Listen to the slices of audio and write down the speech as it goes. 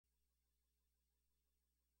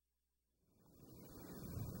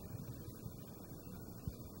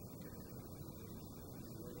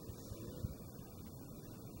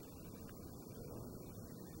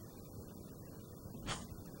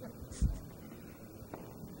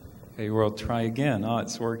Okay, we'll try again. Oh,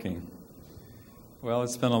 it's working. Well,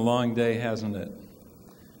 it's been a long day, hasn't it?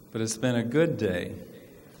 But it's been a good day.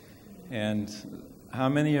 And how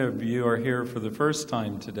many of you are here for the first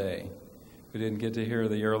time today? We didn't get to hear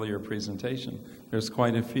the earlier presentation. There's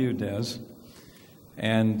quite a few, Des.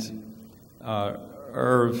 And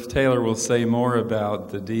Irv Taylor will say more about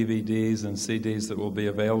the DVDs and CDs that will be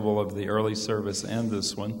available of the early service and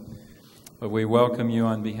this one. But we welcome you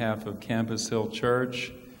on behalf of Campus Hill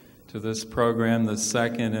Church to this program, the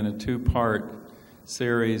second in a two-part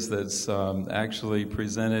series that's actually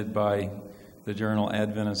presented by the journal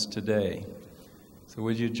Adventist Today. So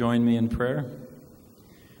would you join me in prayer?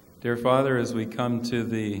 Dear Father, as we come to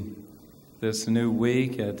this new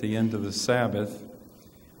week at the end of the Sabbath,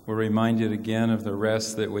 we're reminded again of the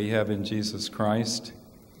rest that we have in Jesus Christ,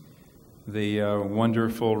 the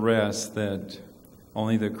wonderful rest that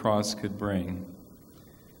only the cross could bring,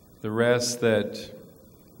 the rest that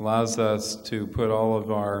allows us to put all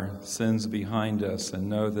of our sins behind us and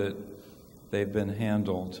know that they've been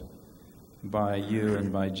handled by you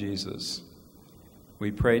and by Jesus. We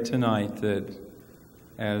pray tonight that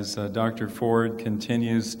as Dr. Ford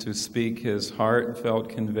continues to speak his heartfelt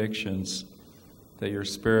convictions, that your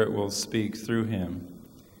Spirit will speak through him.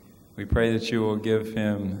 We pray that you will give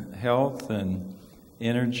him health and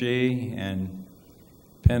energy and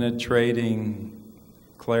penetrating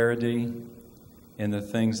clarity in the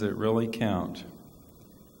things that really count.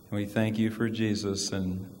 And we thank you for Jesus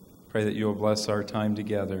and pray that you will bless our time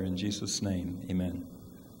together. In Jesus' name, amen.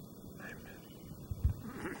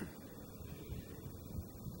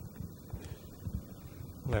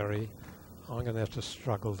 Larry, I'm going to have to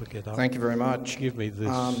struggle to get up. Thank you very much. Give me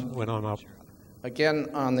this when I'm up. Again,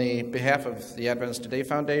 on the behalf of the Adventist Today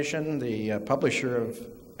Foundation, the publisher of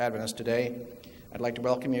Adventist Today, I'd like to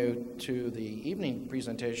welcome you to the evening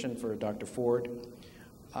presentation for Dr. Ford.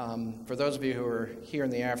 For those of you who are here in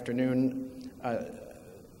the afternoon,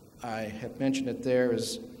 I have mentioned it there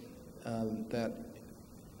is that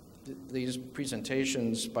these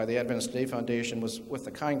presentations by the Adventist Today Foundation was with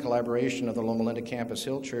the kind collaboration of the Loma Linda Campus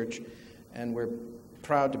Hill Church, and we're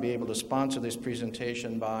proud to be able to sponsor this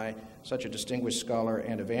presentation by such a distinguished scholar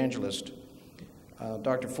and evangelist.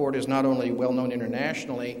 Dr. Ford is not only well known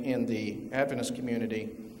internationally in the Adventist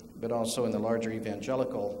community, but also in the larger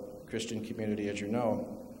evangelical Christian community, as you know.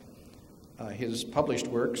 His published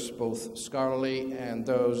works, both scholarly and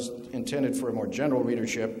those intended for a more general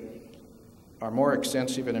readership, are more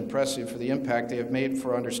extensive and impressive for the impact they have made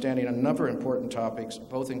for understanding a number of important topics,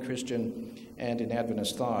 both in Christian and in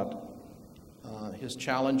Adventist thought. His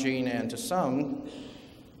challenging and to some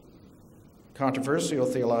controversial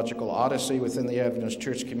theological odyssey within the Adventist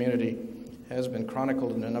church community has been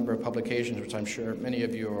chronicled in a number of publications, which I'm sure many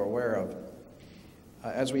of you are aware of.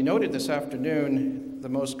 As we noted this afternoon, the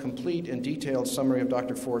most complete and detailed summary of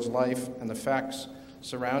Dr. Ford's life and the facts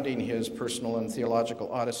surrounding his personal and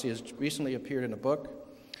theological odyssey has recently appeared in a book,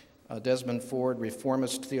 Desmond Ford,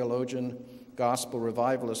 Reformist Theologian, Gospel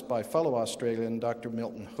Revivalist, by fellow Australian Dr.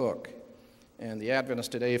 Milton Hook. And the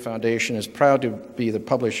Adventist Today Foundation is proud to be the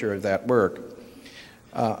publisher of that work.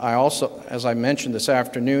 I also, as I mentioned this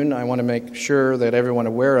afternoon, I want to make sure that everyone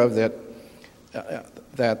aware of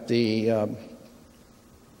that the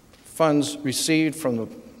funds received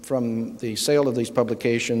from the sale of these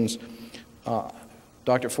publications,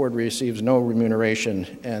 Dr. Ford receives no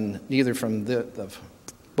remuneration, and neither from the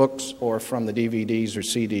books or from the DVDs or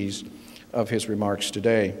CDs of his remarks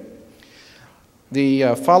today.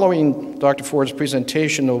 The following Dr. Ford's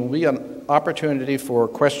presentation will be an opportunity for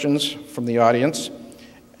questions from the audience,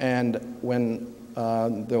 and when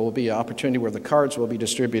there will be an opportunity where the cards will be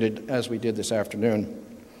distributed as we did this afternoon.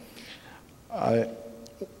 I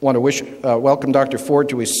want to welcome Dr. Ford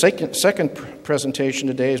to his second presentation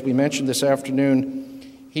today. As we mentioned this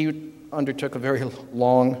afternoon, he undertook a very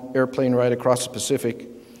long airplane ride across the Pacific,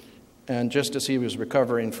 and just as he was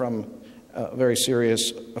recovering from very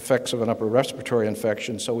serious effects of an upper respiratory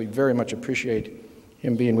infection, so we very much appreciate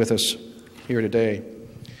him being with us here today.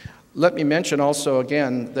 Let me mention also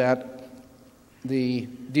again that the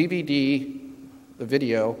DVD, the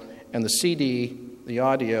video, and the CD, the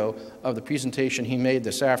audio of the presentation he made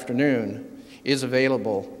this afternoon is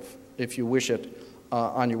available if you wish it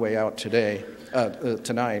on your way out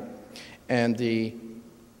tonight. And the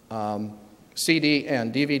CD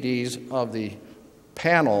and DVDs of the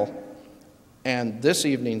panel and this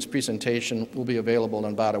evening's presentation will be available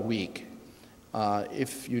in about a week.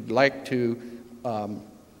 If you'd like to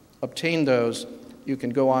obtain those, you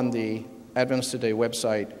can go on the Adventist Today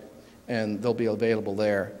website and they'll be available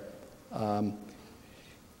there.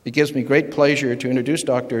 It gives me great pleasure to introduce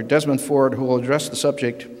Dr. Desmond Ford, who will address the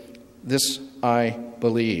subject This I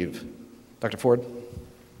believe. Dr. Ford?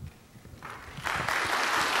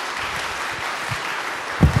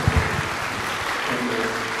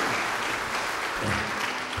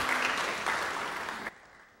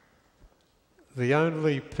 The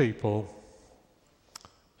only people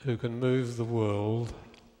who can move the world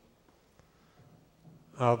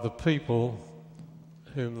are the people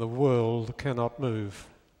whom the world cannot move.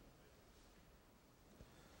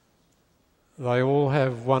 They all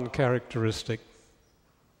have one characteristic.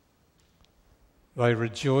 They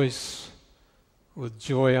rejoice with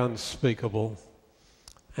joy unspeakable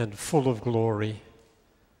and full of glory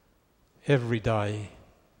every day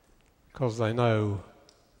because they know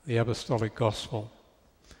the apostolic gospel.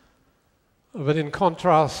 But in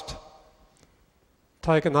contrast,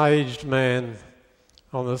 take an aged man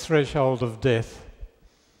on the threshold of death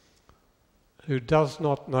who does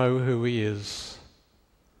not know who he is,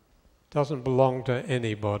 doesn't belong to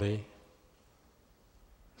anybody,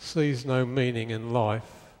 sees no meaning in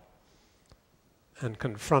life, and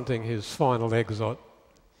confronting his final exit,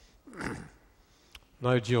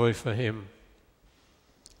 no joy for him,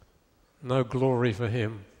 no glory for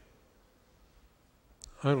him,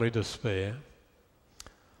 only despair.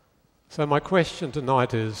 So my question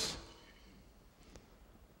tonight is,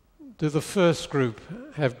 do the first group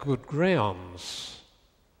have good grounds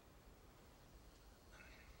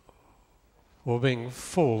for being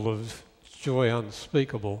full of joy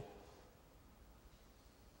unspeakable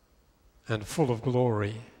and full of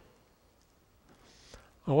glory?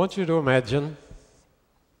 I want you to imagine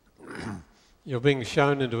you're being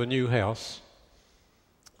shown into a new house,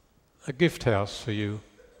 a gift house for you.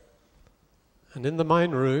 And in the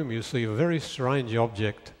main room you see a very strange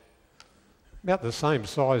object, about the same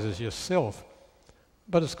size as yourself,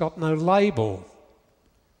 but it's got no label.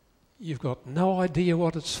 You've got no idea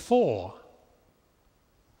what it's for.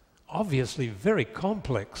 Obviously very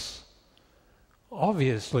complex.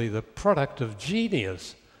 Obviously the product of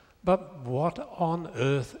genius. But what on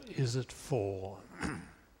earth is it for?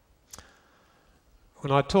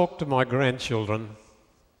 When I talk to my grandchildren,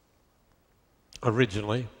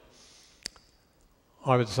 originally,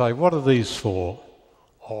 I would say, what are these for?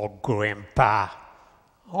 Oh, Grandpa,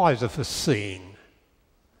 eyes are for seeing.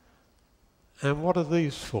 And what are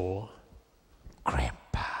these for?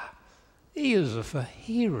 Grandpa, ears are for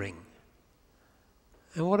hearing.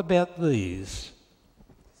 And what about these?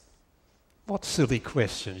 What silly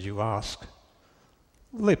questions you ask.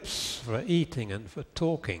 Lips for eating and for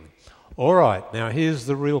talking. All right, now here's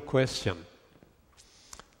the real question.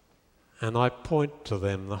 And I point to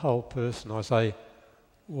them, the whole person. I say,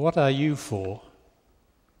 what are you for?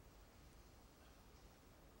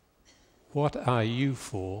 What are you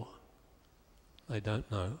for? They don't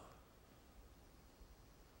know.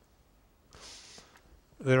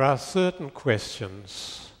 There are certain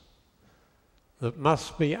questions that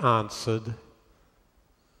must be answered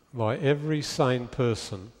by every sane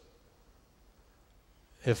person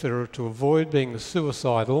if they are to avoid being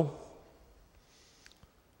suicidal,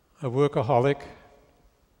 a workaholic,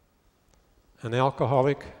 an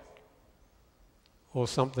alcoholic, or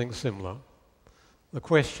something similar. The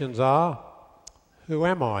questions are, who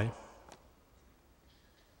am I?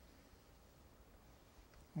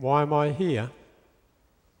 Why am I here?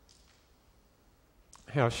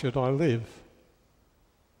 How should I live?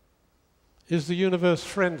 Is the universe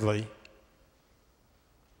friendly?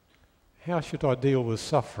 How should I deal with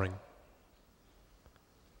suffering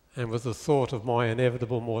and with the thought of my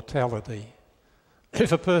inevitable mortality?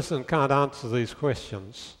 If a person can't answer these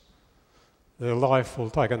questions, their life will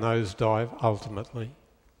take a nosedive ultimately.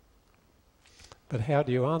 But how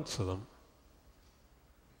do you answer them?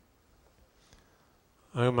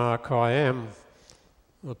 Omar Khayyam,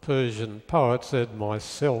 the Persian poet, said,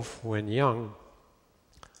 myself, when young,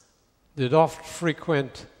 did oft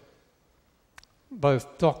frequent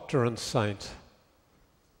both doctor and saint,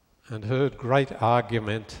 and heard great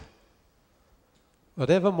argument. But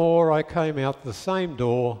evermore I came out the same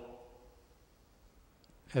door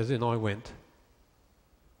as in I went.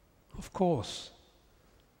 Of course,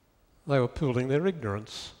 they were pooling their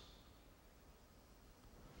ignorance.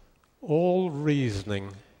 All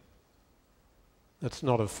reasoning that's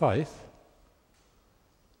not of faith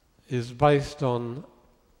is based on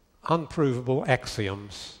unprovable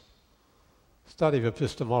axioms. Study of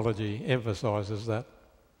epistemology emphasises that.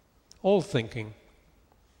 All thinking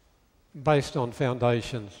based on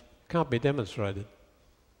foundations can't be demonstrated.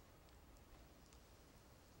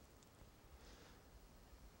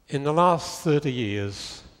 In the last 30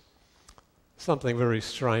 years, something very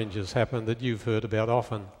strange has happened that you've heard about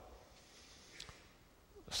often.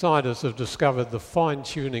 scientists have discovered the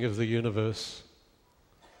fine-tuning of the universe,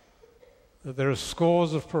 that there are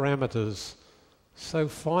scores of parameters so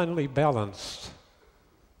finely balanced,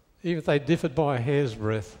 even if they differed by a hair's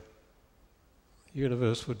breadth, the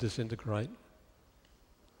universe would disintegrate.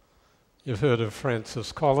 You've heard of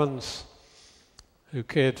Francis Collins, who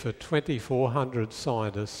cared for 2,400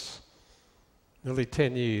 scientists, nearly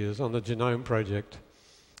 10 years on the Genome Project.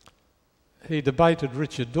 He debated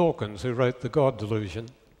Richard Dawkins, who wrote The God Delusion.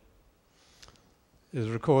 It was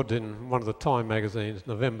recorded in one of the Time magazines,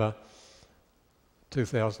 November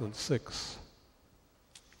 2006.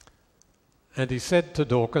 And he said to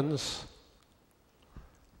Dawkins,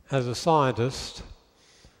 as a scientist,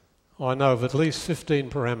 I know of at least 15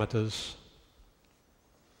 parameters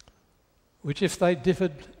which, if they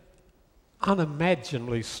differed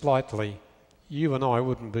unimaginably slightly, you and I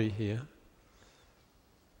wouldn't be here.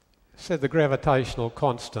 He said the gravitational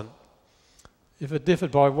constant, if it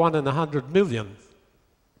differed by 1 in 100 million,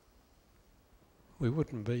 we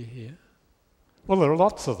wouldn't be here. Well, there are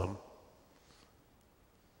lots of them.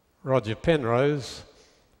 Roger Penrose,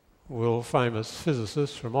 world famous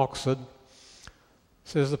physicist from Oxford,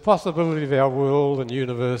 says the possibility of our world and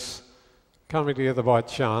universe coming together by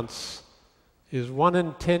chance is 1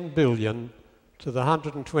 in 10 billion to the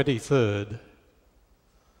 123rd.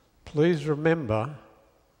 Please remember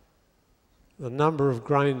the number of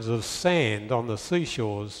grains of sand on the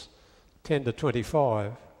seashores, 10 to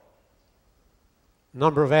 25.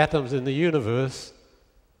 Number of atoms in the universe,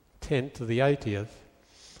 10 to the 80th.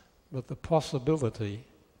 But the possibility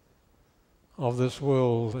of this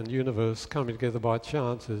world and universe coming together by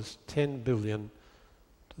chance is 10 billion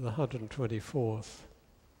to the 124th.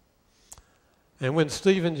 And when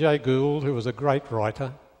Stephen Jay Gould, who was a great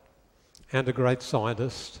writer and a great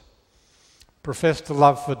scientist, professed a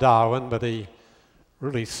love for Darwin, but he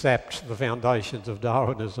really sapped the foundations of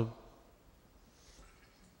Darwinism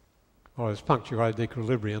by his punctuated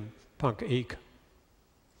equilibrium, punk-eq.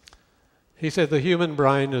 He said the human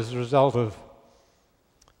brain is the result of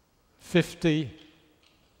 50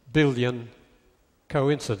 billion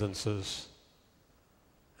coincidences.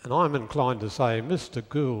 And I'm inclined to say, Mr.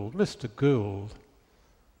 Gould,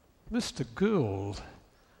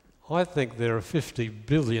 I think there are 50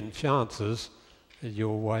 billion chances that you're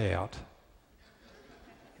way out.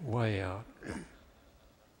 Way out.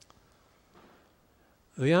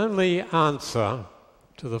 The only answer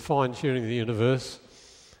to the fine-tuning of the universe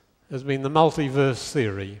has been the multiverse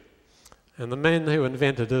theory, and the men who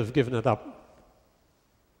invented it have given it up.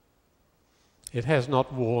 It has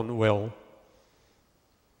not worn well.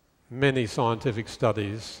 Many scientific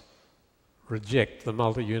studies reject the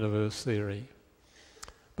multi-universe theory.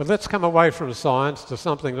 But let's come away from science to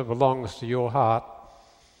something that belongs to your heart,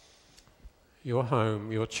 your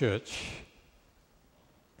home, your church.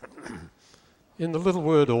 In the little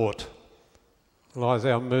word ought lies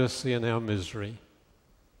our mercy and our misery.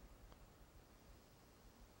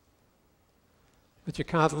 But you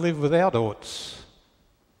can't live without oughts.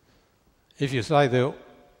 If you say there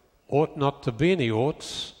ought not to be any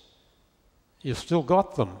oughts, you've still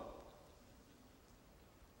got them.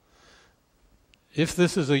 If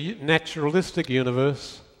this is a naturalistic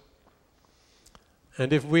universe,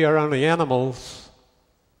 and if we are only animals,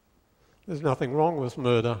 there's nothing wrong with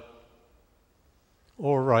murder,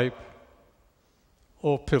 or rape,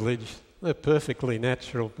 or pillage. They're perfectly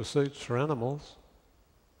natural pursuits for animals.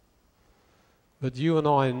 But you and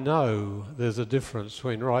I know there's a difference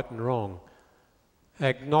between right and wrong.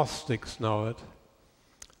 Agnostics know it.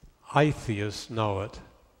 Atheists know it.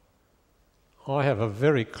 I have a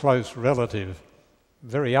very close relative,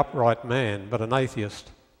 very upright man, but an atheist.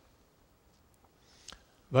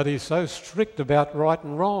 But he's so strict about right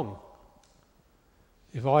and wrong.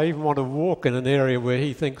 If I even want to walk in an area where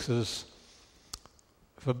he thinks is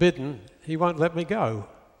forbidden, he won't let me go.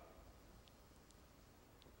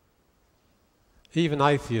 Even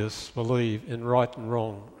atheists believe in right and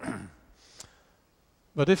wrong.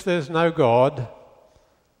 But if there's no God,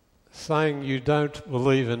 saying you don't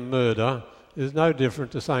believe in murder is no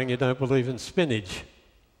different to saying you don't believe in spinach.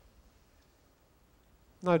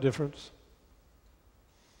 No difference.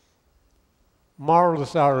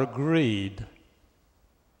 Moralists are agreed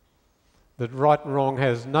that right and wrong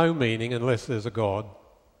has no meaning unless there's a God.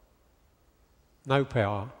 No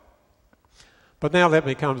power. But now let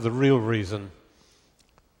me come to the real reason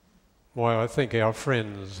why I think our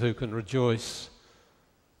friends who can rejoice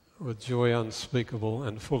with joy unspeakable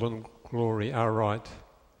and full in glory are right.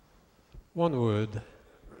 One word,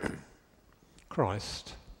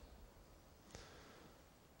 Christ.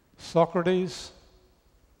 Socrates,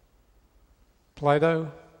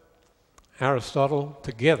 Plato, Aristotle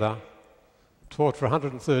together taught for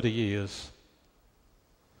 130 years.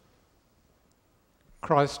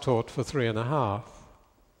 Christ taught for 3.5.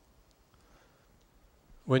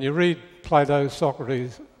 When you read Plato,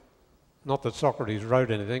 Socrates, not that Socrates wrote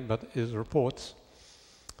anything, but his reports,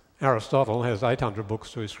 Aristotle has 800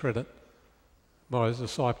 books to his credit by his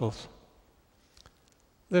disciples.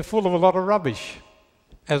 They're full of a lot of rubbish,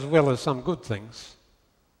 as well as some good things.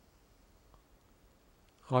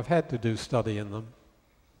 I've had to do study in them.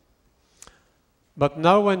 But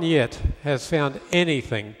no one yet has found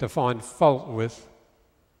anything to find fault with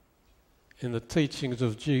in the teachings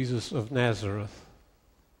of Jesus of Nazareth.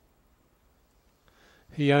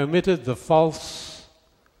 He omitted the false,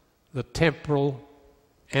 the temporal,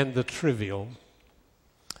 and the trivial.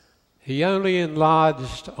 He only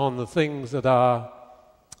enlarged on the things that are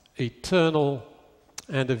eternal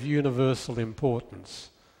and of universal importance.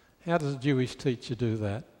 How does a Jewish teacher do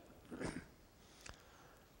that?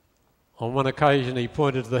 On one occasion he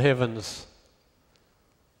pointed to the heavens,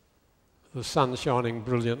 the sun shining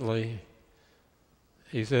brilliantly.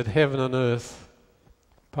 He said, "Heaven and earth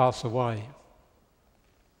pass away,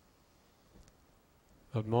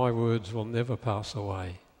 but my words will never pass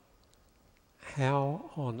away."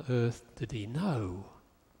 How on earth did he know?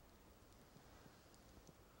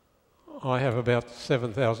 I have about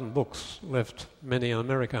 7,000 books left, many in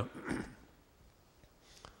America.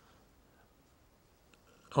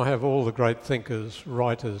 I have all the great thinkers,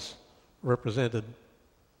 writers represented.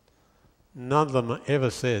 None of them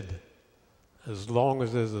ever said, as long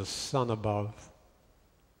as there's a sun above,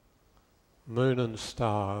 moon and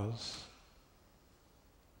stars,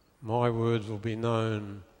 my words will be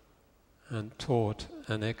known and taught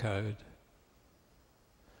and echoed.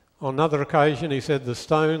 On another occasion he said, the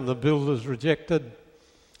stone the builders rejected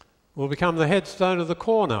will become the headstone of the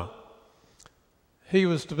corner. He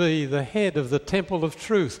was to be the head of the temple of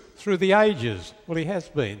truth through the ages. Well, he has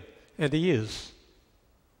been, and he is.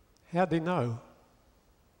 How did he know?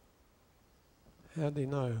 How did he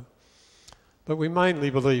know? But we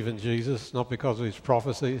mainly believe in Jesus, not because of his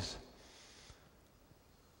prophecies,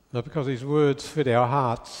 but because his words fit our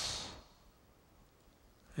hearts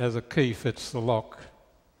as a key fits the lock.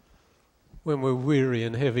 When we're weary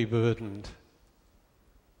and heavy burdened,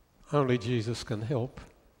 only Jesus can help.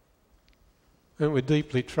 When we're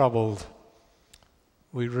deeply troubled,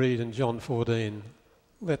 we read in John 14,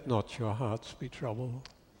 "Let not your hearts be troubled.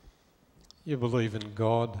 You believe in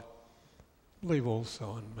God, believe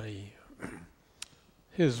also in me."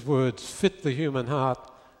 His words fit the human heart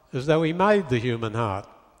as though he made the human heart.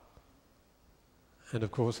 And of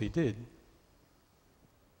course he did.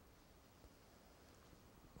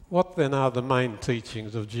 What then are the main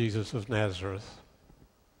teachings of Jesus of Nazareth?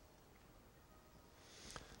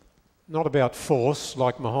 Not about force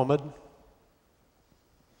like Muhammad,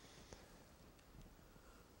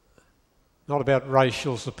 not about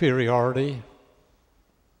racial superiority,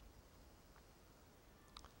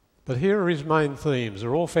 but here are his main themes.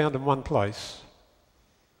 They're all found in one place.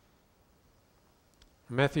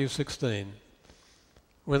 Matthew 16.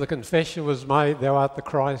 When the confession was made, "Thou art the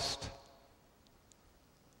Christ,"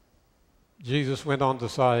 Jesus went on to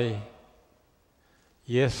say,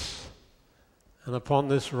 "Yes, and upon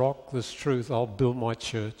this rock, this truth, I'll build my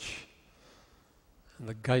church, and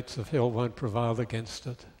the gates of hell won't prevail against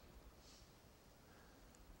it."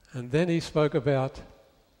 And then he spoke about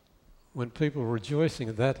when people were rejoicing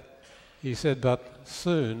at that, he said, "But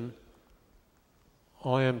soon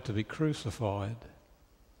I am to be crucified."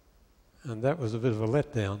 And that was a bit of a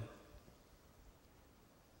letdown.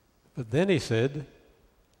 But then he said,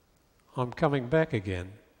 "I'm coming back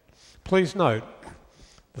again." Please note,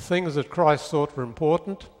 the things that Christ thought were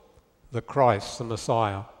important: the Christ, the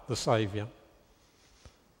Messiah, the Saviour,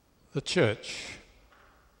 the church,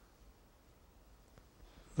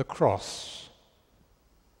 the cross,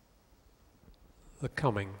 the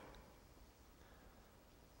coming.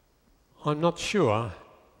 I'm not sure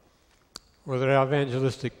whether our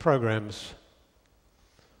evangelistic programs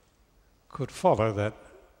could follow that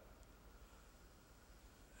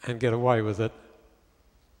and get away with it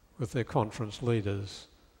with their conference leaders.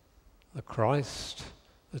 The Christ,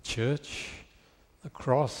 the church, the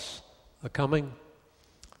cross, the coming.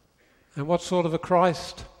 And what sort of a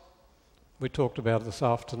Christ? We talked about it this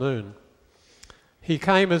afternoon. He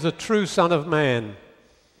came as a true Son of Man,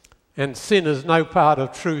 and sin is no part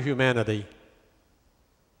of true humanity.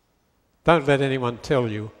 Don't let anyone tell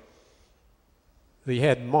you that he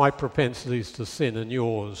had my propensities to sin and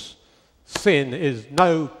yours. Sin is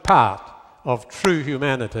no part of true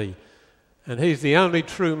humanity, and he's the only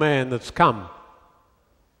true man that's come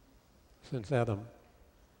since Adam.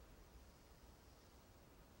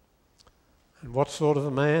 And what sort of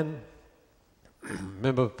a man?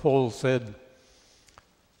 Remember, Paul said,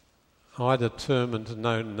 I determined to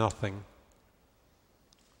know nothing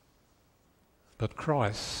but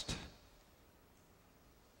Christ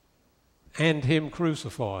and Him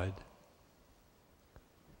crucified.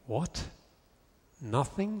 What?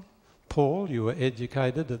 Nothing? Paul, you were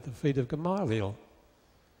educated at the feet of Gamaliel.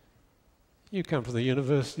 You come from the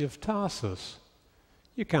University of Tarsus.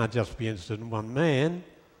 You can't just be interested in one man.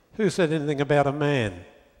 Who said anything about a man?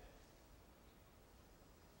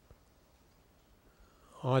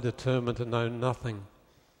 I determined to know nothing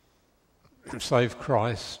save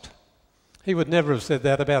Christ. He would never have said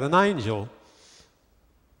that about an angel.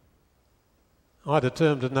 I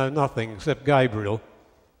determined to know nothing except Gabriel.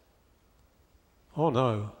 Oh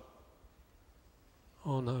no.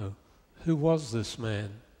 Oh no. Who was this man?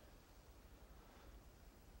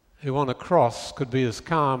 Who on a cross could be as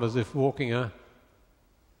calm as if walking a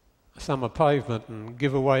summer pavement and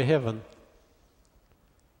give away heaven?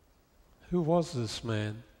 Who was this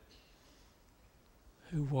man?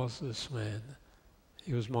 Who was this man?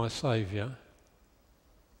 He was my Saviour.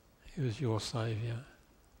 He was your Saviour.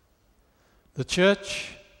 The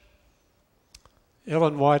church,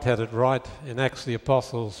 Ellen White had it right in Acts of the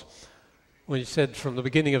Apostles when he said from the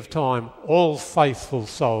beginning of time, all faithful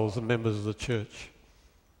souls are members of the church.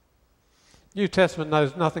 New Testament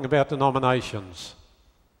knows nothing about denominations.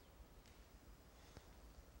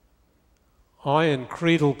 I, in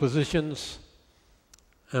creedal positions,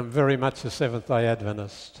 am very much a Seventh-day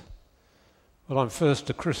Adventist, but I'm first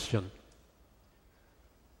a Christian.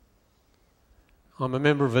 I'm a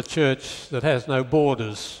member of a church that has no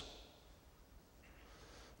borders,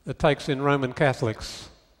 that takes in Roman Catholics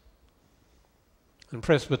and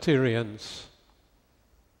Presbyterians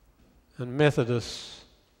and Methodists,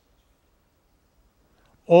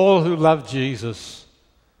 all who love Jesus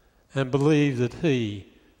and believe that He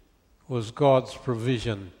was God's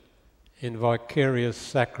provision in vicarious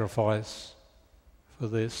sacrifice for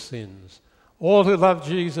their sins. All who love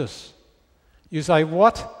Jesus. You say,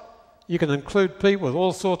 what? You can include people with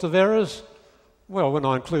all sorts of errors? Well, when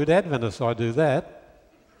I include Adventists, I do that.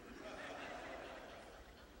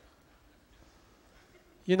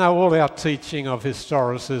 You know, all our teaching of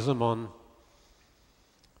historicism on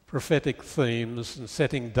prophetic themes and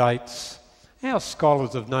setting dates, our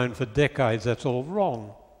scholars have known for decades that's all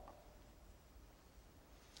wrong.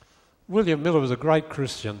 William Miller was a great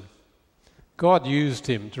Christian. God used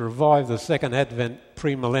him to revive the Second Advent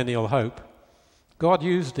premillennial hope. God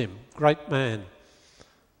used him, great man,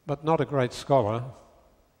 but not a great scholar,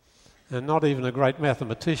 and not even a great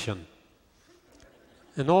mathematician.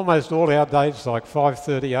 And almost all our dates, like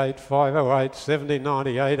 538, 508,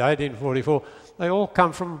 1798, 1844, they all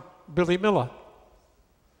come from Billy Miller.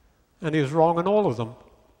 And he was wrong in all of them.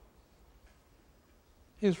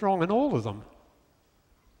 He was wrong in all of them.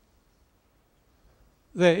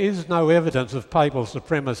 There is no evidence of papal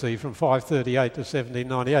supremacy from 538 to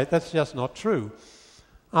 1798. That's just not true.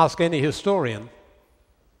 Ask any historian.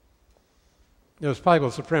 There was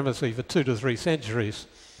papal supremacy for 2 to 3 centuries,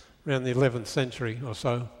 around the 11th century or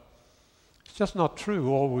so. It's just not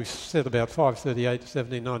true, all we've said about 538 to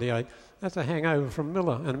 1798. That's a hangover from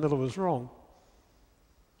Miller, and Miller was wrong.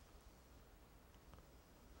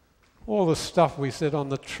 All the stuff we said on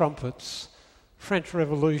the trumpets, French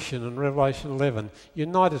Revolution and Revelation 11,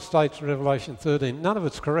 United States and Revelation 13, none of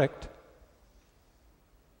it's correct.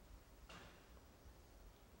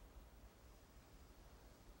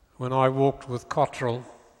 When I walked with Cottrell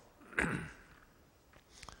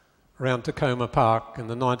around Tacoma Park in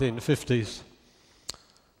the 1950s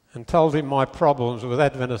and told him my problems with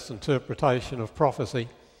Adventist interpretation of prophecy,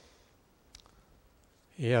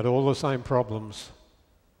 he had all the same problems.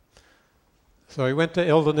 So he went to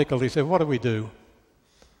Elder Nicol. He said, what do we do?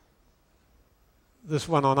 This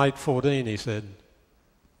one on 8:14, he said,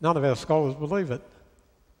 none of our scholars believe it.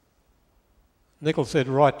 Nicol said,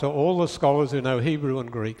 write to all the scholars who know Hebrew and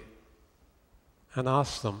Greek and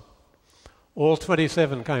ask them. All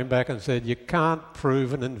 27 came back and said, you can't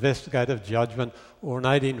prove an investigative judgment or an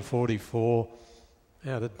 1844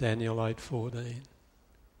 out of Daniel 8:14.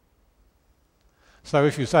 So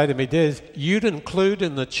if you say to me, Des, you'd include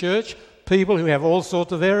in the church people who have all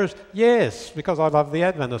sorts of errors? Yes, because I love the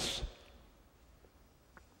Adventists.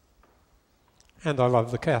 And I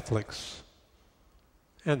love the Catholics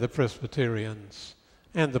and the Presbyterians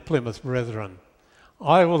and the Plymouth Brethren.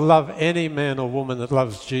 I will love any man or woman that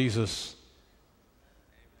loves Jesus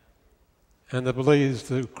and that believes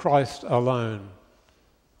through Christ alone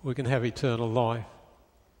we can have eternal life.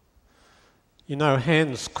 You know,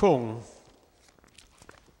 Hans Kung,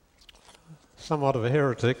 somewhat of a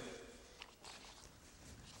heretic,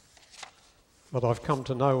 but I've come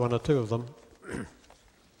to know one or two of them.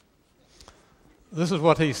 This is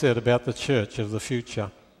what he said about the church of the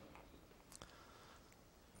future.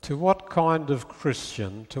 To what kind of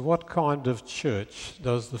Christian, to what kind of church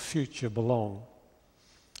does the future belong?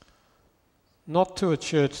 Not to a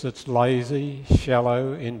church that's lazy,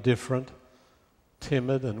 shallow, indifferent,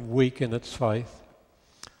 timid and weak in its faith.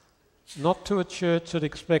 Not to a church that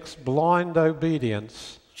expects blind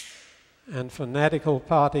obedience and fanatical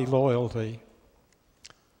party loyalty.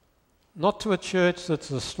 Not to a church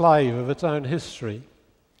that's a slave of its own history,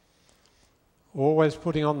 always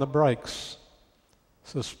putting on the brakes,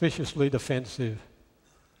 suspiciously defensive,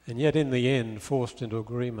 and yet in the end forced into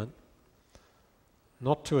agreement.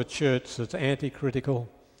 Not to a church that's anti-critical,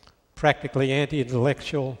 practically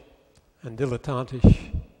anti-intellectual and dilettantish.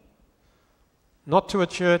 Not to a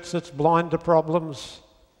church that's blind to problems,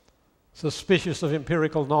 suspicious of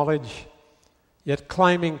empirical knowledge, yet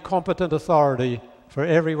claiming competent authority for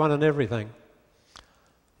everyone and everything.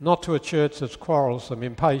 Not to a church that's quarrelsome,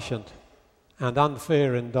 impatient, and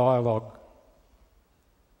unfair in dialogue.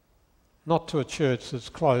 Not to a church that's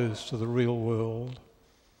closed to the real world.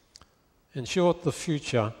 In short, the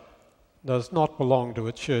future does not belong to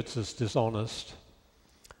a church that's dishonest.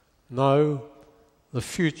 No, the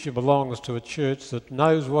future belongs to a church that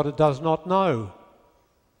knows what it does not know.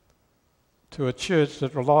 To a church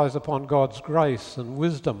that relies upon God's grace and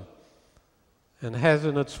wisdom and has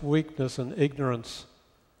in its weakness and ignorance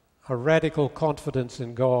a radical confidence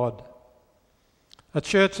in God. A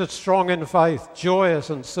church that's strong in faith, joyous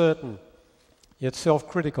and certain, yet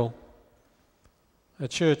self-critical. A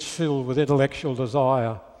church filled with intellectual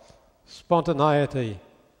desire, spontaneity,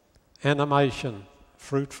 animation,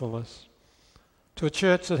 fruitfulness. To a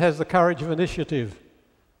church that has the courage of initiative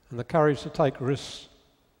and the courage to take risks.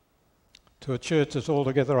 To a church that's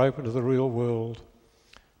altogether open to the real world.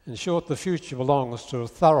 In short, the future belongs to a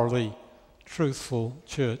thoroughly truthful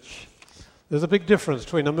church. There's a big difference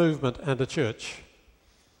between a movement and a church.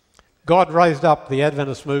 God raised up the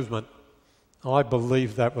Adventist movement. I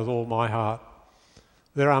believe that with all my heart.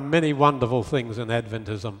 There are many wonderful things in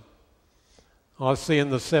Adventism. I see in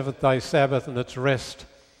the seventh-day Sabbath and its rest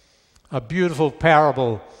a beautiful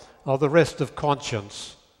parable of the rest of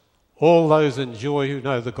conscience. All those in joy who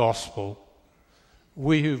know the gospel.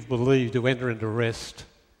 We who've believed to enter into rest.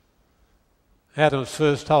 Adam's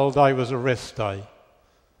first whole day was a rest day.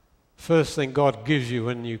 First thing God gives you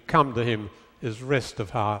when you come to him is rest of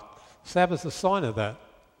heart. Sabbath's a sign of that.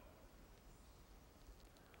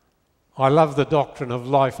 I love the doctrine of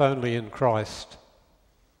life only in Christ.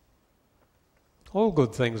 All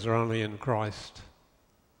good things are only in Christ.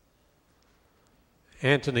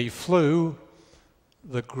 Anthony Flew,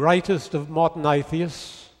 the greatest of modern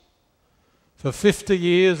atheists, for 50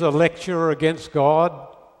 years a lecturer against God,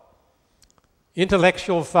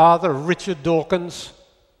 intellectual father of Richard Dawkins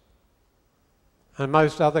and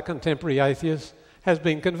most other contemporary atheists, has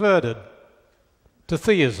been converted to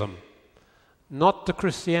theism, not to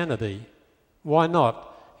Christianity. Why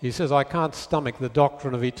not? He says, I can't stomach the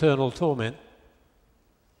doctrine of eternal torment.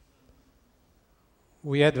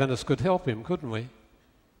 We Adventists could help him, couldn't we?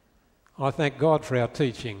 I thank God for our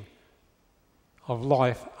teaching of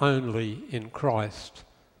life only in Christ.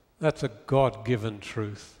 That's a God-given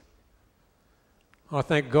truth. I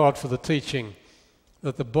thank God for the teaching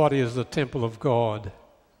that the body is the temple of God.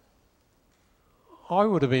 I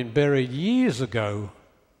would have been buried years ago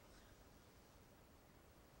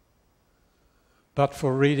but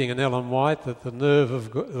for reading in Ellen White that the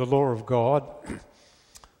law of God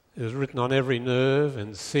is written on every nerve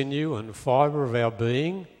and sinew and fibre of our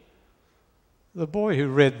being. The boy who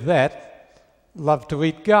read that loved to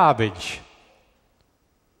eat garbage,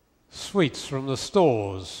 sweets from the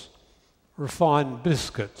stores, refined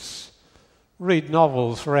biscuits, read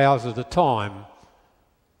novels for hours at a time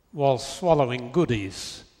while swallowing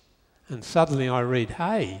goodies. And suddenly I read,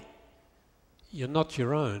 hey, you're not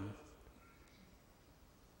your own.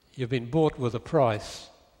 You've been bought with a price.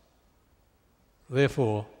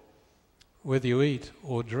 Therefore, whether you eat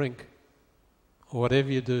or drink or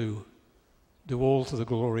whatever you do all to the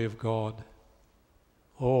glory of God.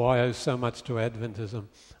 Oh, I owe so much to Adventism.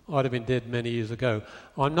 I'd have been dead many years ago.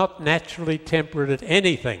 I'm not naturally temperate at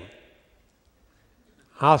anything.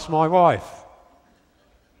 Ask my wife.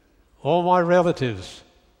 All my relatives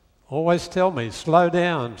always tell me, slow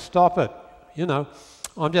down, stop it. You know,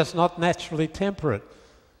 I'm just not naturally temperate.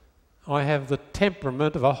 I have the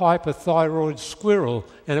temperament of a hyperthyroid squirrel,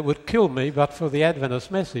 and it would kill me but for the Adventist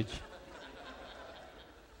message.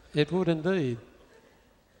 It would indeed.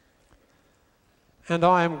 And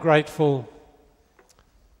I am grateful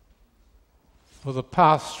for the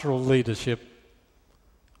pastoral leadership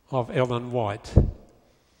of Ellen White.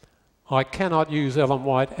 I cannot use Ellen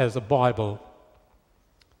White as a Bible.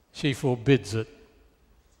 She forbids it.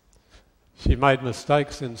 She made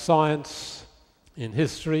mistakes in science, in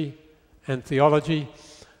history, and theology,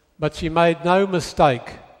 but she made no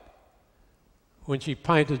mistake when she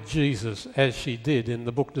painted Jesus as she did in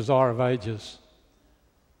the book Desire of Ages.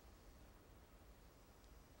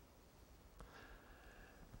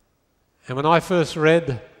 And when I first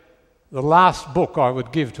read the last book I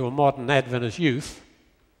would give to a modern Adventist youth,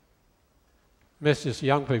 messages to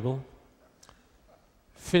young people,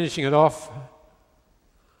 finishing it off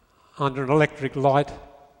under an electric light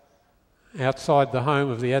outside the home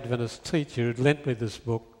of the Adventist teacher who'd lent me this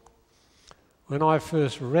book, when I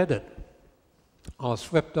first read it, I was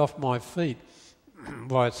swept off my feet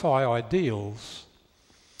by its high ideals.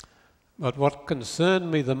 But what concerned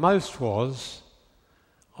me the most was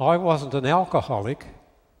I wasn't an alcoholic,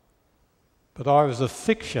 but I was a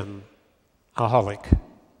fiction-aholic.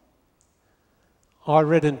 I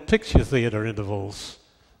read in picture theatre intervals.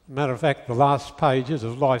 Matter of fact, the last pages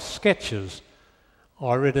of Life Sketches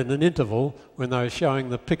I read in an interval when they were showing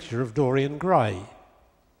the picture of Dorian Gray.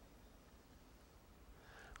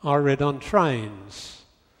 I read on trains,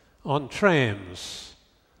 on trams,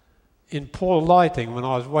 in poor lighting when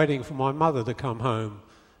I was waiting for my mother to come home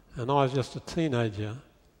and I was just a teenager.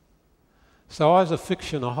 So I was a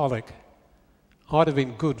fiction-aholic. I'd have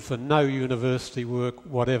been good for no university work,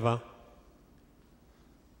 whatever.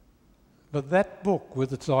 But that book,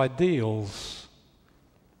 with its ideals,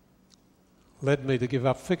 led me to give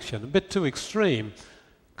up fiction. A bit too extreme,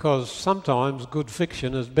 because sometimes good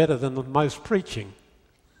fiction is better than the most preaching.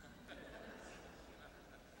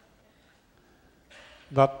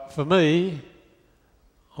 But for me,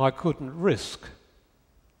 I couldn't risk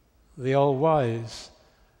the old ways.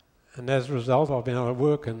 And as a result, I've been able to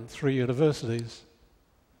work in 3 universities.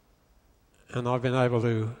 And I've been able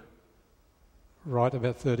to write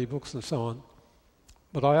about 30 books and so on.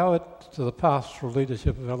 But I owe it to the pastoral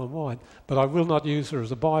leadership of Ellen White. But I will not use her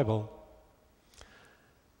as a Bible.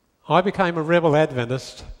 I became a rebel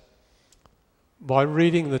Adventist by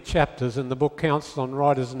reading the chapters in the book Counsel on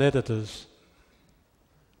Writers and Editors,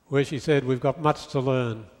 where she said we've got much to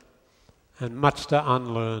learn and much to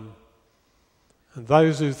unlearn. And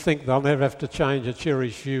those who think they'll never have to change a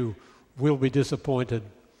cherished view will be disappointed.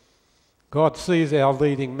 God sees our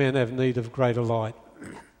leading men have need of greater light.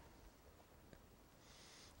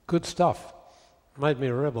 Good stuff. Made me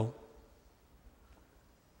a rebel.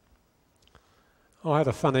 I had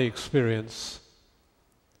a funny experience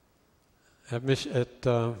at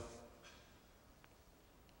the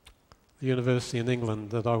university in England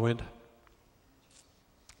that I went.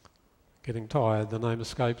 Getting tired, the name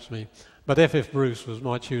escapes me. But F.F. Bruce was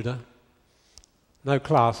my tutor. No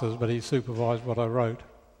classes, but he supervised what I wrote.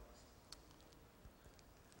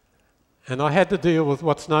 And I had to deal with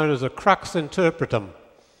what's known as a crux interpretum,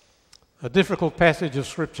 a difficult passage of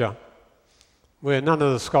Scripture where none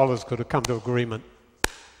of the scholars could have come to agreement.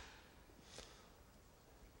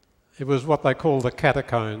 It was what they call the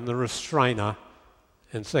catechone, the restrainer,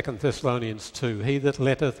 in 2 Thessalonians 2. He that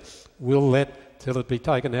letteth will let till it be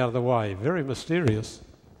taken out of the way. Very mysterious.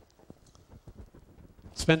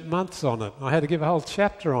 Spent months on it. I had to give a whole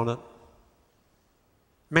chapter on it.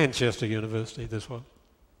 Manchester University, this was.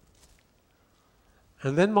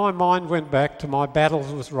 And then my mind went back to my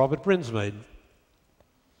battles with Robert Brinsmead.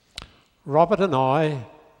 Robert and I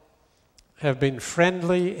have been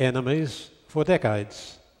friendly enemies for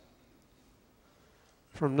decades.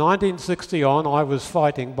 From 1960 on, I was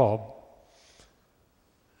fighting Bob.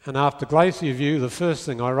 And after Glacier View, the first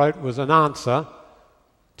thing I wrote was an answer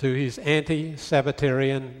to his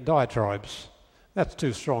anti-Sabbatarian diatribes. That's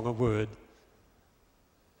too strong a word.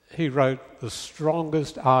 He wrote the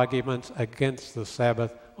strongest arguments against the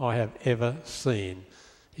Sabbath I have ever seen.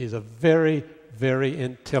 He's a very, very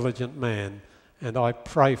intelligent man, and I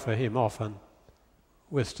pray for him often.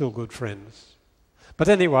 We're still good friends. But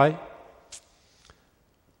anyway,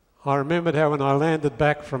 I remembered how when I landed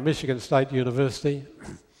back from Michigan State University,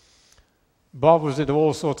 Bob was into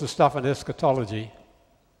all sorts of stuff on eschatology.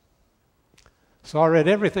 So I read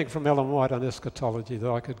everything from Ellen White on eschatology that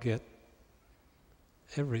I could get.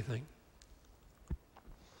 Everything.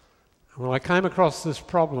 And when I came across this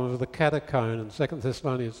problem of the catechone in 2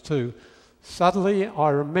 Thessalonians 2, suddenly I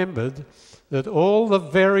remembered that all the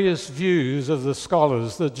various views of the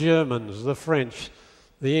scholars, the Germans, the French,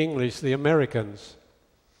 the English, the Americans,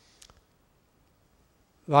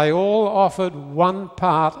 they all offered one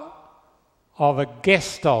part of a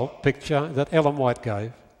Gestalt picture that Ellen White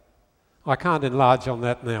gave. I can't enlarge on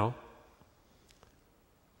that now.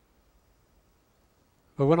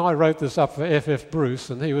 But when I wrote this up for F.F.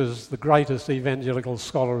 Bruce, and he was the greatest evangelical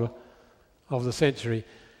scholar of the century,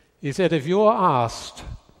 he said, if you're asked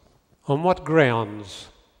on what grounds,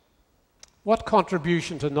 what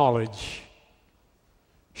contribution to knowledge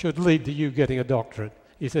should lead to you getting a doctorate,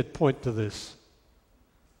 he said, point to this.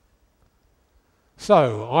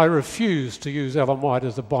 So I refused to use Ellen White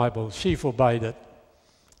as a Bible. She forbade it.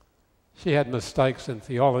 She had mistakes in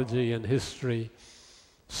theology and history,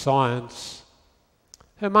 science.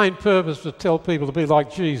 Her main purpose was to tell people to be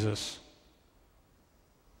like Jesus.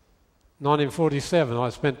 1947,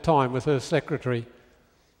 I spent time with her secretary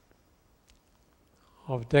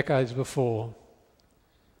of decades before.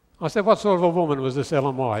 I said, what sort of a woman was this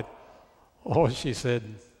Ellen White? Oh, she said,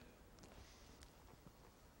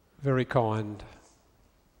 very kind.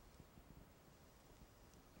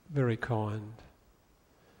 Very kind.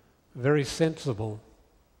 Very sensible.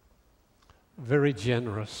 Very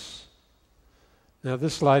generous. Now,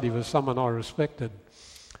 this lady was someone I respected.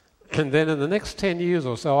 And then in the next 10 years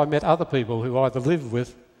or so, I met other people who either lived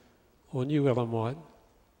with or knew Ellen White.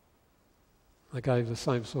 They gave the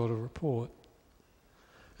same sort of report.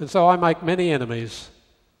 And so I make many enemies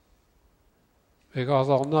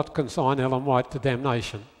because I'll not consign Ellen White to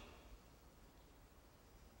damnation.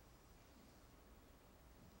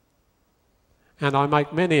 And I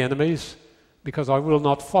make many enemies because I will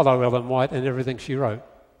not follow Ellen White and everything she wrote.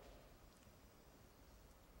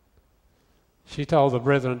 She told the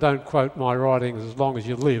brethren, don't quote my writings as long as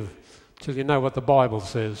you live, till you know what the Bible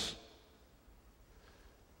says.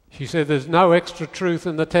 She said there's no extra truth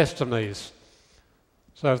in the testimonies.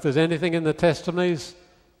 So if there's anything in the testimonies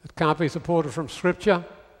that can't be supported from Scripture,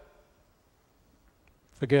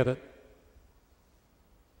 forget it.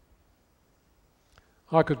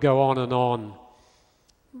 I could go on and on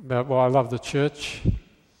about why I love the church,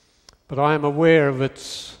 but I am aware of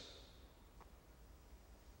its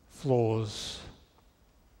flaws.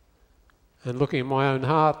 And looking at my own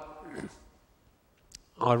heart,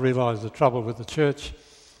 I realise the trouble with the church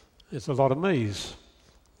is a lot of me's,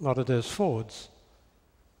 a lot of Des Fords,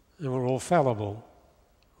 and we're all fallible,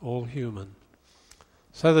 all human.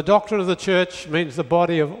 So the doctrine of the church means the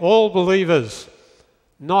body of all believers,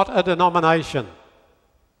 not a denomination.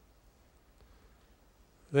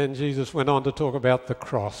 Then Jesus went on to talk about the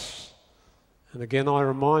cross. And again, I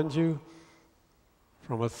remind you,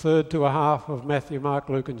 from a third to a half of Matthew, Mark,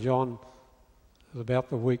 Luke and John is about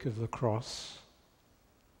the week of the cross.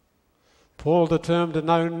 Paul determined to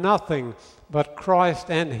know nothing but Christ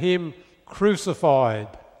and Him crucified.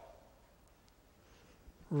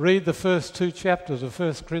 Read the first 2 chapters of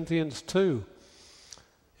 1 Corinthians 2.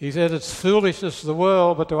 He said it's foolishness to the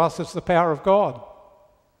world, but to us it's the power of God.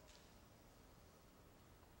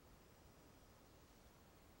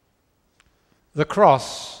 The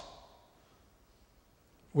cross,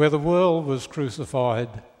 where the world was crucified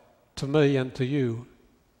to me and to you,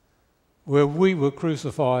 where we were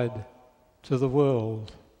crucified to the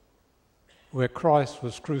world, where Christ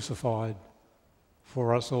was crucified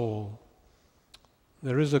for us all.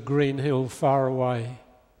 There is a green hill far away,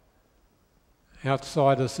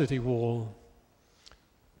 outside a city wall,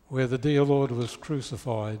 where the dear Lord was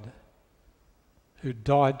crucified, who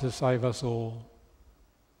died to save us all.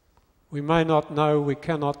 We may not know, we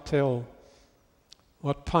cannot tell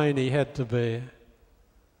what pain He had to bear.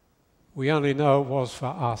 We only know it was for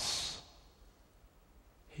us.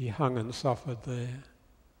 He hung and suffered there.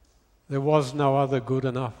 There was no other good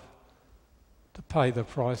enough to pay the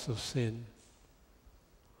price of sin.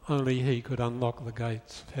 Only He could unlock the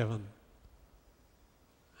gates of heaven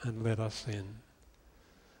and let us in.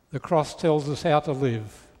 The cross tells us how to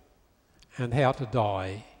live and how to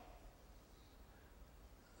die.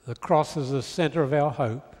 The cross is the centre of our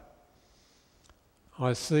hope.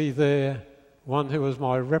 I see there one who was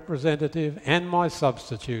my representative and my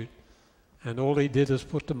substitute, and all He did is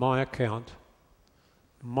put to my account,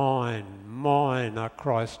 mine are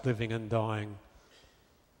Christ living and dying,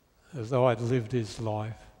 as though I'd lived His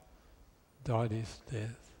life, died His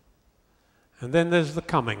death. And then there's the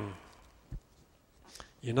coming.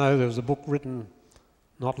 You know, there was a book written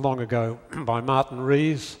not long ago by Martin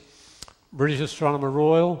Rees, British Astronomer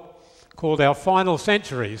Royal, called Our Final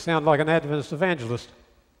Century. Sound like an Adventist evangelist.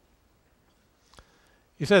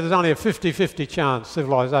 He said there's only a 50-50 chance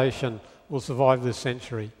civilization will survive this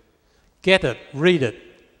century. Get it, read it.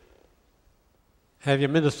 Have your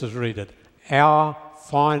ministers read it. Our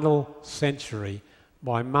Final Century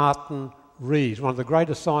by Martin Rees, one of the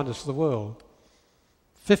greatest scientists of the world.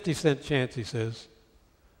 50% chance, he says,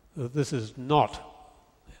 that this is not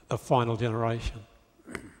a final generation.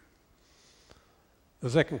 The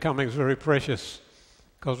second coming is very precious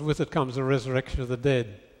because with it comes the resurrection of the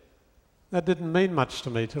dead. That didn't mean much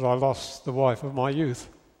to me till I lost the wife of my youth.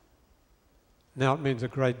 Now it means a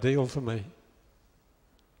great deal to me.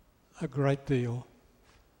 A great deal.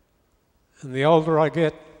 And the older I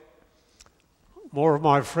get, more of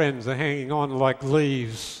my friends are hanging on like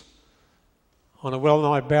leaves on a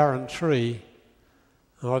well-nigh barren tree,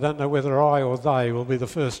 and I don't know whether I or they will be the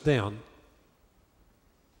first down.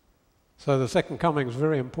 So the second coming is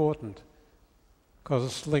very important because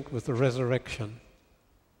it's linked with the resurrection.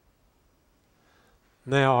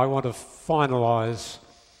 Now I want to finalise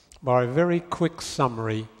by a very quick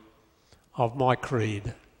summary of my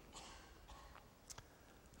creed.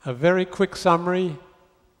 A very quick summary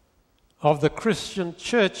of the Christian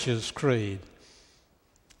Church's creed.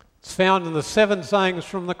 It's found in the 7 sayings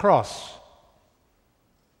from the cross.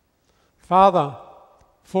 Father,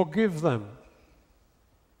 forgive them.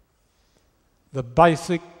 The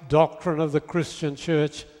basic doctrine of the Christian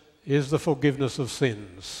Church is the forgiveness of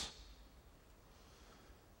sins.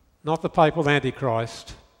 Not the papal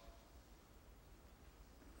Antichrist,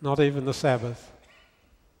 not even the Sabbath,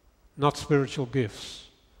 not spiritual gifts.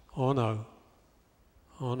 Oh no,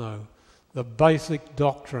 oh no. The basic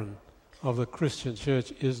doctrine of the Christian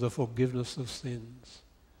Church is the forgiveness of sins,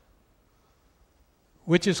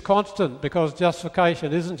 which is constant because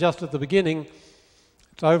justification isn't just at the beginning,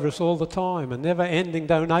 it's over us all the time, a never-ending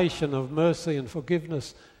donation of mercy and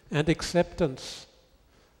forgiveness and acceptance.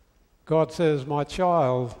 God says, my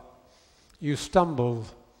child, you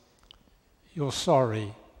stumbled, you're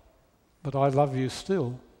sorry, but I love you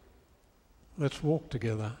still. Let's walk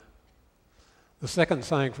together. The second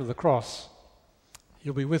saying from the cross,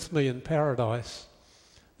 you'll be with me in paradise.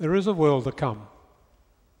 There is a world to come.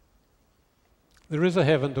 There is a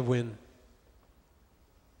heaven to win.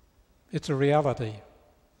 It's a reality.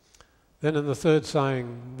 Then in the third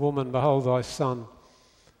saying, woman, behold thy son.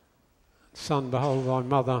 Son, behold thy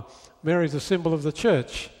mother. Mary's a symbol of the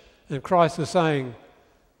church. And Christ is saying,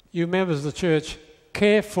 you members of the church,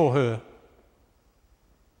 care for her.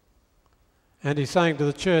 And he's saying to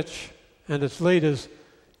the church and its leaders,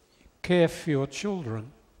 care for your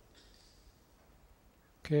children.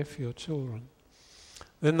 Care for your children.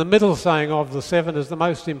 Then the middle saying of the 7 is the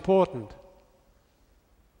most important.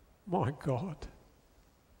 My God.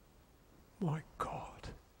 My God.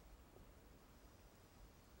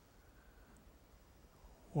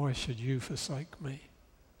 Why should you forsake me?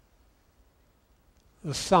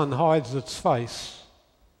 The sun hides its face.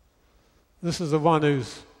 This is the one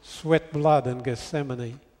who's sweat blood in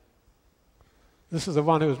Gethsemane. This is the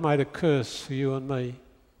one who has made a curse for you and me.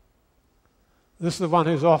 This is the one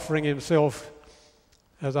who's offering himself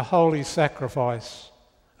as a holy sacrifice,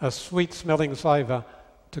 a sweet-smelling savour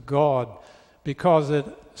to God, because it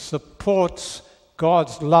supports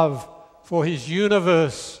God's love for his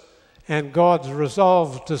universe and God's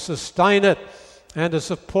resolve to sustain it and to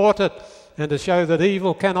support it and to show that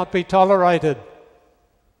evil cannot be tolerated,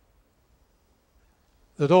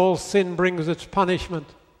 that all sin brings its punishment,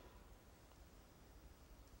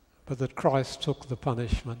 but that Christ took the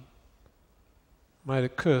punishment, made a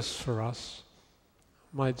curse for us,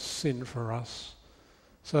 made sin for us.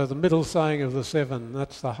 So the middle saying of the 7,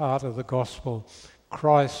 that's the heart of the gospel.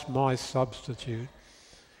 Christ my substitute.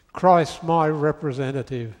 Christ my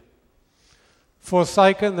representative.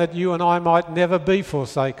 Forsaken that you and I might never be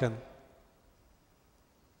forsaken.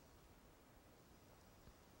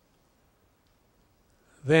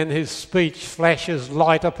 Then his speech flashes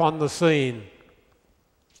light upon the scene.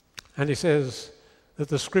 And he says that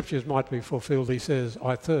the scriptures might be fulfilled. He says,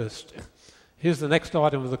 I thirst. Here's the next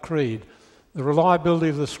item of the creed. The reliability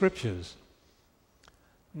of the scriptures.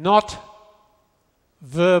 Not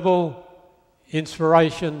verbal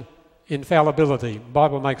inspiration, infallibility. The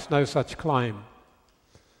Bible makes no such claim.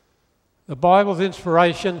 The Bible's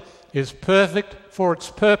inspiration is perfect for its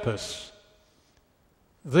purpose.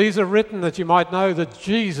 These are written that you might know that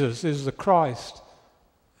Jesus is the Christ,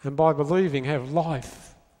 and by believing have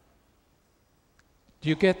life. Do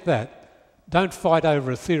you get that? Don't fight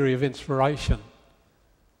over a theory of inspiration.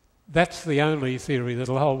 That's the only theory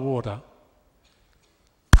that'll hold water.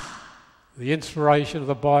 The inspiration of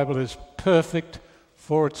the Bible is perfect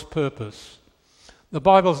for its purpose. The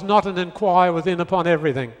Bible's not an inquire within upon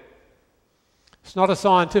everything. It's not a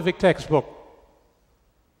scientific textbook,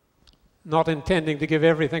 not intending to give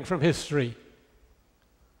everything from history.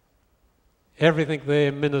 Everything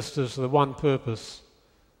there ministers to the one purpose.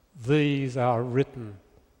 These are written.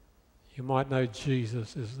 You might know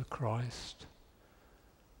Jesus is the Christ.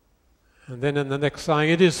 And then in the next saying,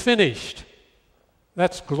 it is finished.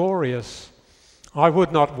 That's glorious. I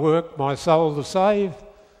would not work my soul to save.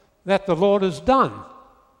 That the Lord has done.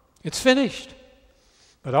 It's finished.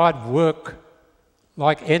 But I'd work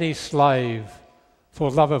like any slave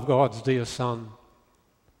for love of God's dear Son.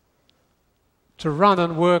 To run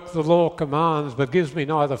and work the law commands, but gives me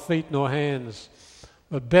neither feet nor hands.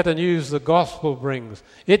 But better news the gospel brings.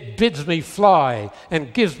 It bids me fly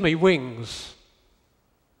and gives me wings.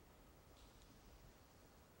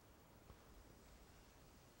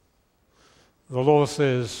 The law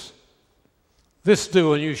says, this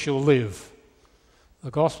do and you shall live.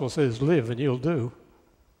 The gospel says, live and you'll do.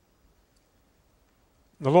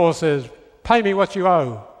 The law says, pay me what you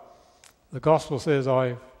owe. The gospel says,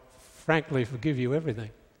 I frankly forgive you everything.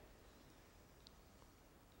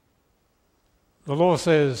 The law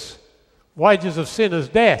says, wages of sin is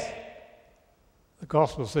death. The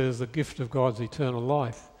gospel says, the gift of God's eternal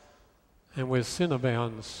life. And where sin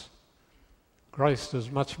abounds, grace does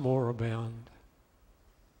much more abound.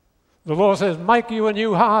 The law says, make you a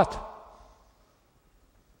new heart.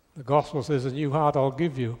 The gospel says, a new heart I'll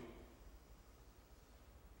give you.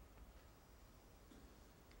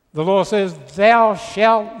 The law says, thou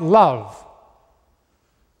shalt love.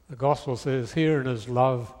 The gospel says, herein is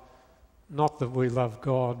love, not that we love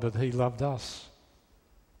God, but he loved us.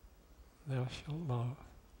 Thou shalt love.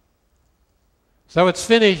 So it's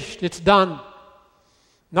finished, it's done.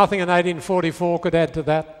 Nothing in 1844 could add to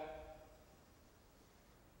that.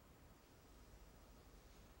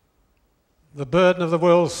 The burden of the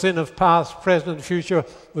world's sin of past, present and future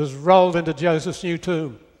was rolled into Joseph's new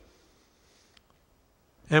tomb.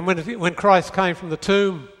 And when Christ came from the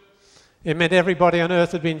tomb, it meant everybody on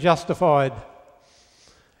earth had been justified.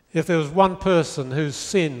 If there was one person whose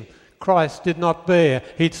sin Christ did not bear,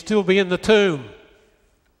 he'd still be in the tomb.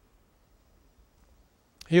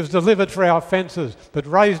 He was delivered for our offences, but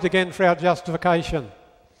raised again for our justification.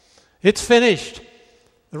 It's finished.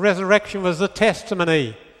 The resurrection was the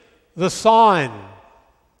testimony, the sign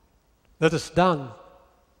that it's done.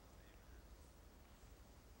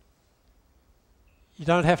 You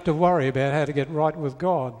don't have to worry about how to get right with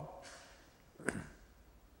God.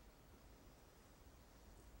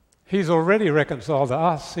 He's already reconciled to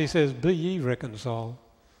us. He says, be ye reconciled.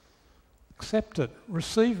 Accept it.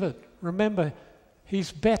 Receive it. Remember,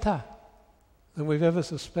 he's better than we've ever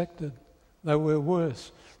suspected, though we're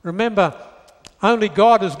worse. Remember, only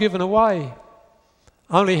God is given away.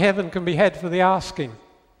 Only heaven can be had for the asking.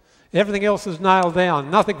 Everything else is nailed down.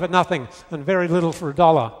 Nothing for nothing and very little for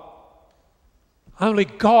 $1. Only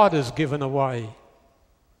God is given away.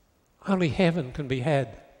 Only heaven can be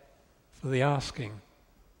had for the asking.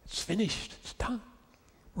 It's finished. It's done.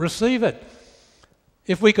 Receive it.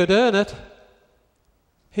 If we could earn it,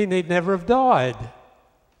 he need never have died.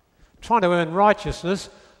 Trying to earn righteousness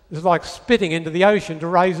is like spitting into the ocean to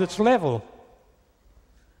raise its level.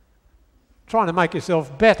 Trying to make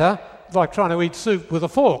yourself better is like trying to eat soup with a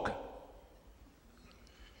fork.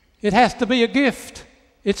 It has to be a gift.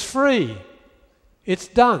 It's free. It's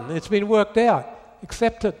done. It's been worked out.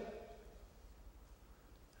 Accept it.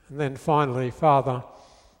 And then finally, Father,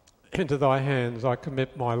 into thy hands I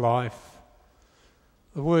commit my life.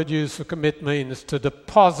 The word used for commit means to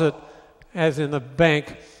deposit as in a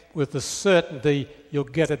bank with the certainty you'll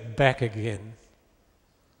get it back again.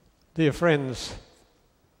 Dear friends,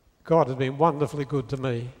 God has been wonderfully good to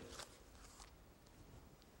me.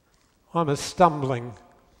 I'm a stumbling,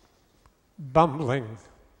 bumbling,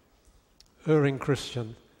 erring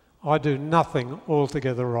Christian. I do nothing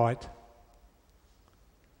altogether right.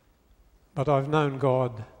 But I've known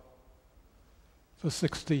God for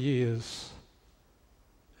 60 years,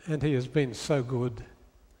 and he has been so good.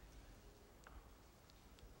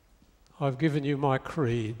 I've given you my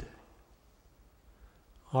creed.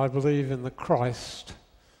 I believe in the Christ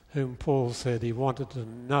whom Paul said he wanted to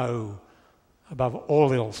know above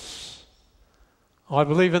all else. I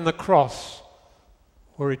believe in the cross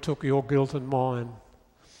where he took your guilt and mine.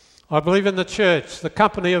 I believe in the church, the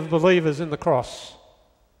company of believers in the cross.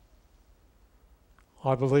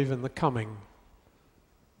 I believe in the coming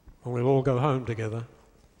when we'll all go home together.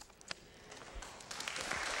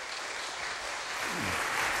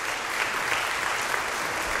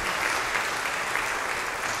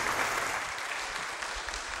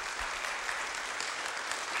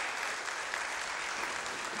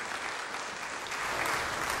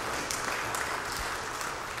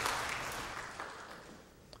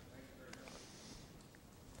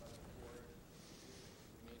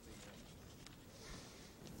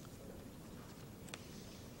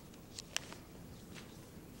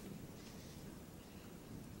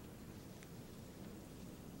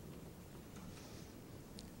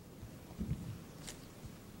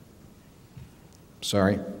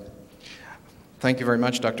 Sorry. Thank you very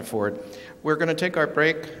much, Dr. Ford. We're going to take our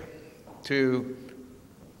break. to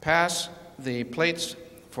pass the plates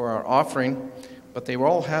for our offering, but they will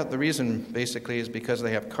all have, the reason basically is because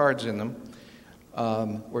they have cards in them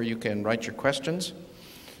where you can write your questions.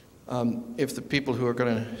 If the people who are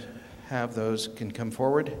going to have those can come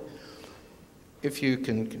forward. If you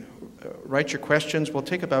can write your questions, we'll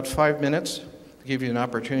take about 5 minutes to give you an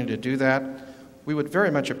opportunity to do that. We would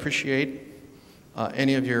very much appreciate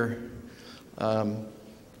any of your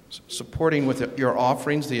supporting with your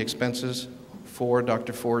offerings the expenses for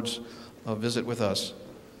Dr. Ford's visit with us.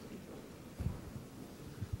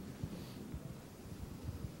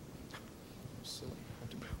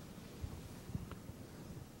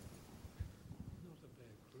 Not a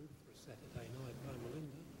bad group for a Saturday night,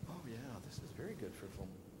 Melinda. Oh yeah, this is very good for full.